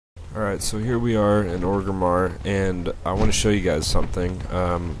Alright, so here we are in Orgrimmar, and I want to show you guys something.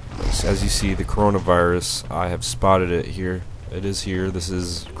 As you see, the coronavirus, I have spotted it here. It is here. This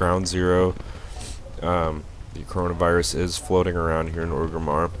is ground zero. The coronavirus is floating around here in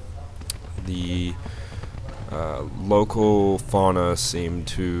Orgrimmar. The local fauna seem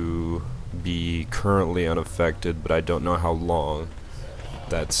to be currently unaffected, but I don't know how long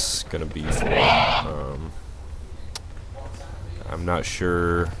that's going to be for. I'm not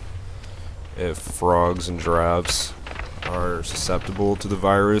sure if frogs and giraffes are susceptible to the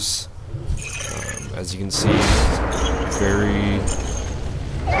virus. As you can see,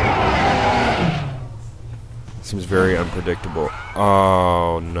 seems very unpredictable.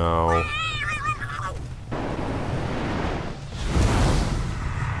 Oh no.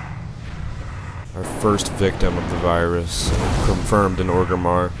 Our first victim of the virus confirmed in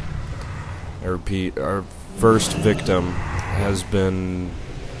Orgrimmar. I repeat, our first victim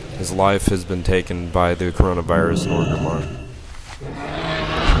his life has been taken by the coronavirus in Orgrimmar.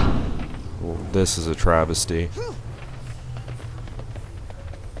 Well, this is a travesty.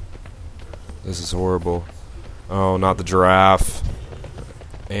 This is horrible. Oh, not the giraffe.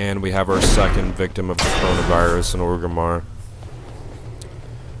 And we have our second victim of the coronavirus in Orgrimmar.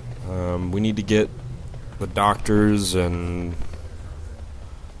 We need to get the doctors and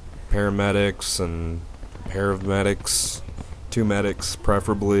paramedics and paramedics, 2 medics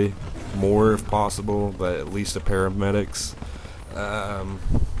preferably, more if possible, but at least a paramedics.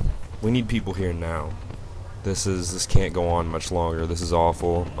 We need people here now. This can't go on much longer. This is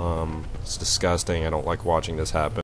awful. It's disgusting. I don't like watching this happen.